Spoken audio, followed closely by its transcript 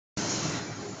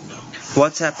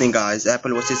What's happening guys,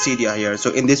 Apple vs Cydia here.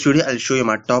 So in this video I'll show you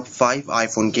my top 5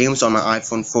 iPhone games on my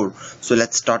iPhone 4. So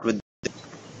let's start with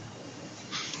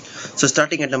So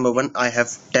starting at number 1 I have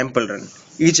Temple Run.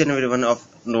 Each and every one of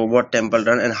know what Temple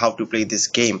Run and how to play this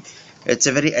game. It's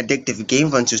a very addictive game.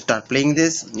 Once you start playing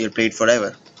this, you'll play it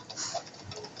forever.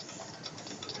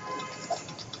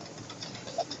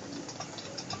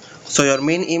 So your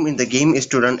main aim in the game is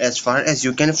to run as far as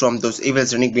you can from those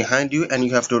evils running behind you, and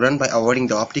you have to run by avoiding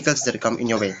the obstacles that come in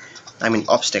your way. I mean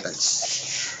obstacles.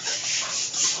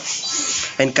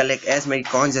 And collect as many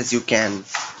coins as you can.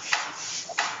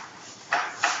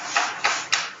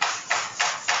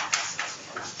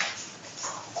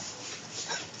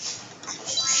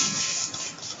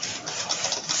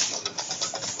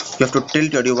 You have to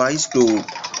tilt your device to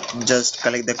just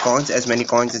collect the coins, as many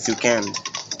coins as you can.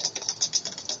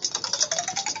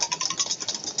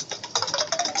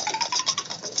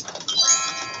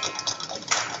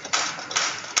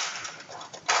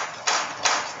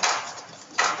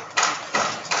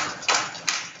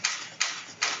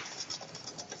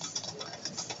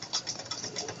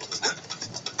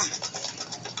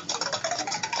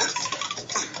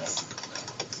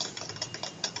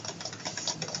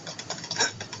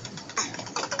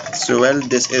 So well,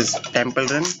 this is Temple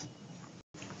Run.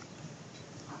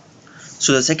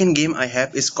 So the second game I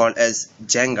have is called as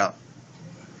Jenga.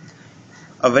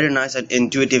 A very nice and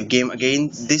intuitive game again.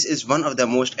 This is one of the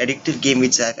most addictive game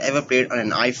which I have ever played on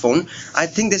an iPhone. I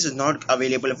think this is not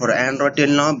available for Android till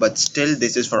now, but still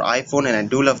this is for iPhone and I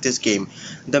do love this game.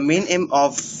 The main aim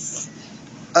of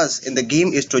us in the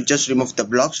game is to just remove the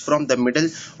blocks from the middle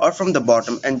or from the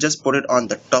bottom and just put it on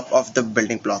the top of the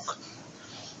building block.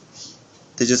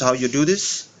 This is how you do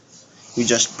this. You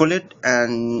just pull it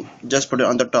and just put it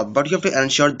on the top, but you have to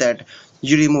ensure that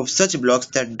you remove such blocks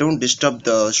that don't disturb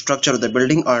the structure of the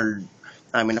building, or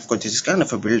I mean of course this is kind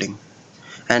of a building,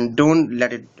 and don't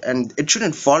let it, and it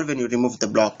shouldn't fall when you remove the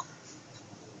block.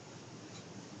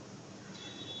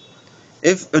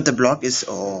 If the block is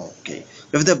okay,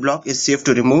 if the block is safe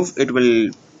to remove, it will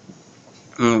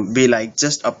be like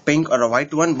just a pink or a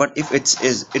white one, but if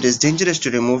it is dangerous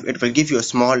to remove, it will give you a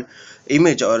small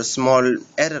image or a small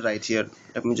error right here.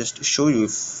 Let me just show you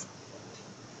if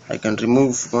I can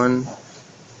remove one.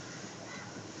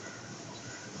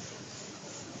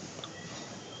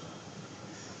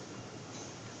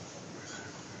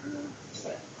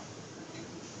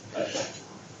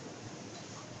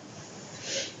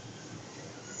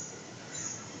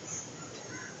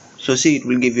 So see, it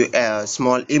will give you a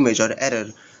small image or error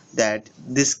that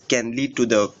this can lead to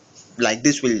the, like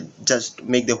this will just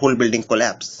make the whole building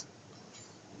collapse.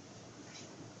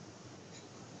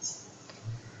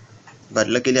 But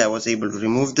luckily I was able to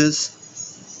remove this.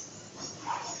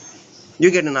 You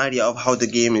get an idea of how the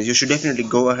game is. You should definitely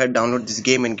go ahead, download this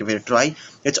game and give it a try.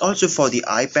 It's also for the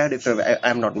iPad if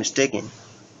I'm not mistaken.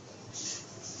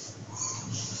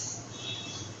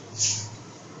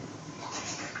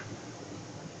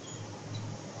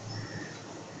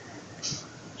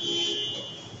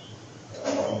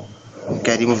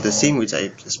 Okay, I remove the same which I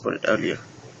just put it earlier.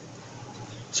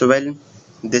 So well,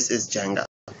 this is Jenga.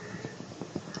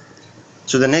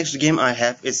 So the next game I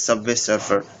have is Subway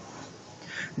Surfer.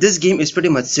 This game is pretty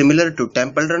much similar to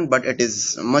Temple Run, but it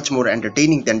is much more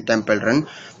entertaining than Temple Run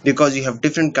because you have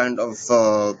different kind of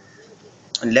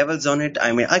levels on it.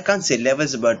 I mean, I can't say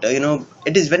levels, but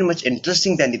it is very much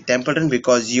interesting than the Temple Run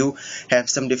because you have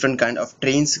some different kind of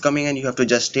trains coming and you have to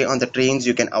just stay on the trains.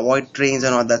 You can avoid trains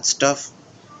and all that stuff.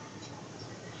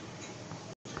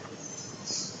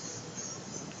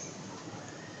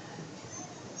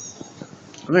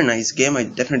 Very nice game. I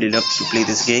definitely love to play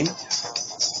this game.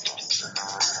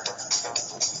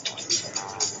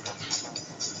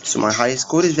 So my high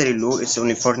score is very low. It's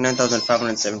only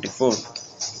 49,574.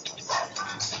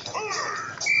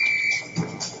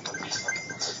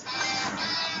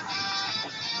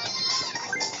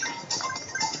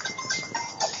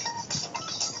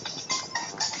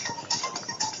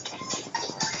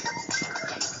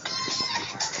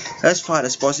 As far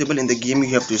as possible in the game, you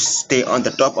have to stay on the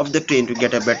top of the train to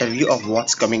get a better view of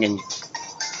what's coming in.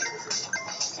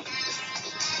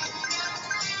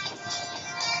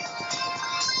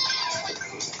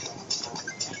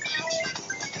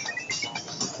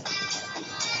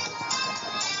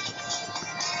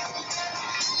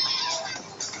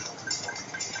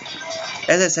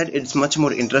 As I said, it's much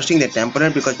more interesting than Temple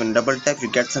Run because when double tap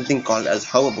you get something called as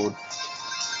hoverboard.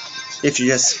 If you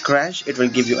just crash, it will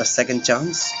give you a second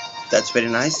chance. That's very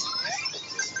nice.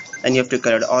 And you have to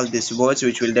collect all these words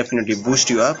which will definitely boost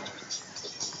you up.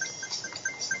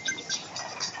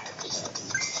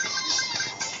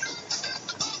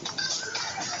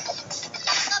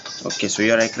 Okay, so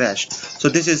here I crashed. So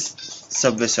this is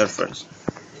Subway Surfers.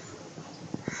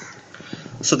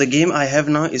 So the game I have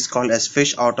now is called as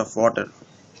Fish Out of Water.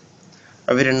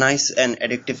 A very nice and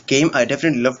addictive game. I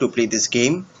definitely love to play this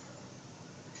game.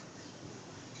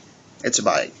 It's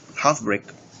by Half Brick.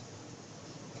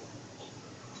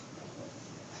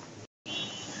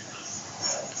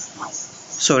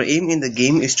 So our aim in the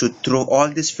game is to throw all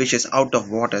these fishes out of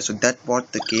water. So that's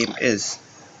what the game is.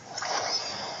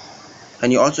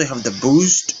 And you also have the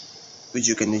boost, which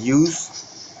you can use.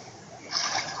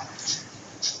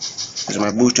 Because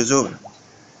my boost is over.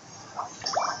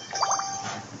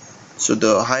 So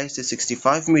the highest is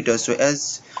 65 meters. So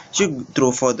as you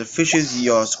throw further fishes,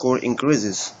 your score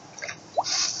increases.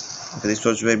 Okay, this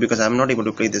was weird because I'm not able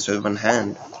to play this with one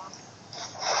hand.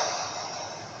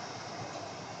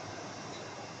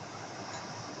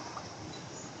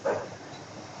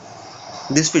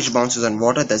 This fish bounces on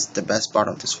water. That's the best part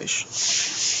of this fish.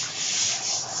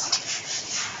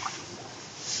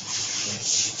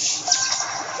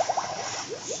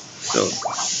 So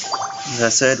as I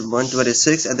said,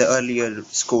 126, and the earlier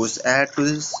scores add to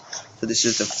this. So this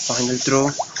is the final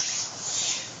throw.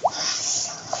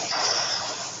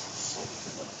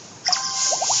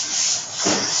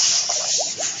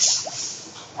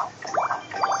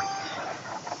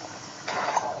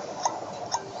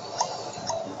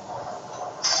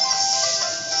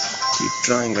 Keep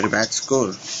trying. Very bad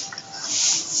score.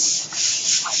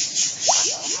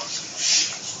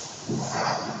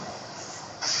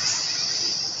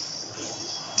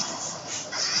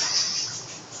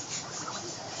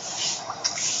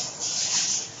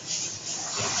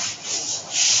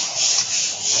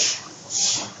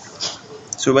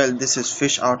 So well, this is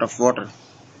Fish Out of Water.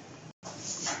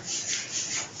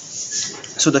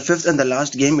 So the fifth and the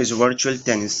last game is Virtual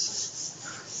Tennis.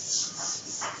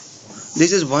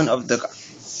 This is one of the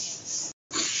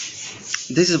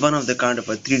kind of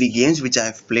a 3D games which I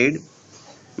have played.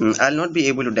 I'll not be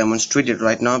able to demonstrate it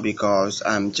right now because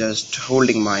I'm just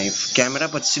holding my camera,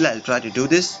 but still I'll try to do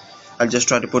this. I'll just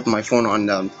try to put my phone on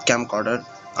the camcorder.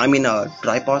 I mean a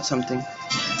tripod something.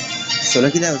 So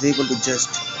luckily I was able to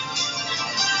just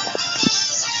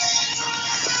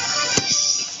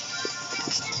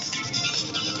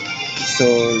so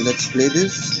let's play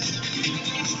this.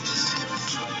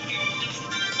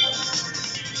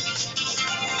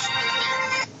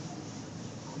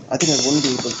 I think I won't be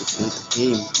able to play the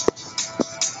game.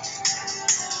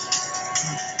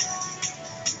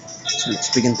 So let's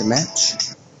begin the match.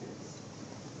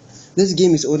 This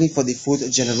game is only for the 4th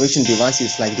generation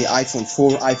devices like the iPhone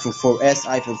 4, iPhone 4S,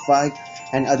 iPhone 5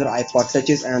 and other iPod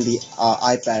touches and the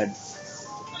iPad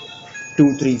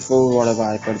 2, 3, 4, whatever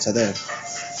iPads are there.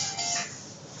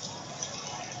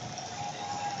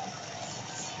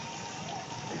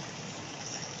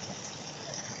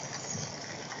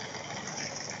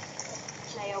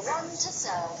 Player 1 to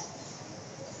serve.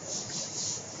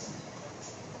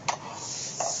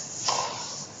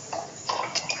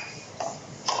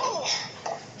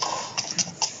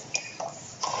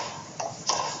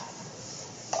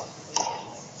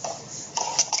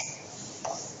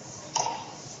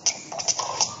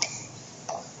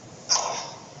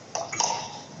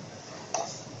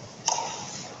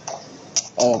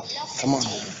 Oh, come on.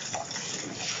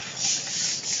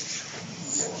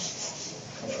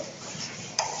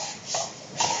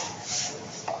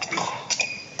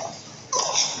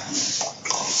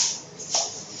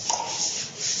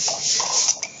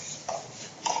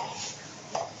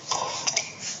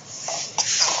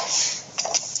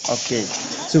 Okay,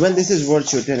 so well, this is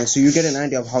virtual tennis, so you get an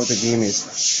idea of how the game is.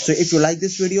 So if you like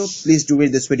this video, please do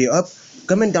rate this video up,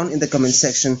 comment down in the comment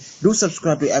section, do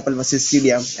subscribe to Apple vs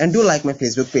Celia, and do like my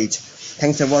Facebook page.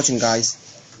 Thanks for watching, guys.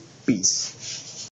 Peace.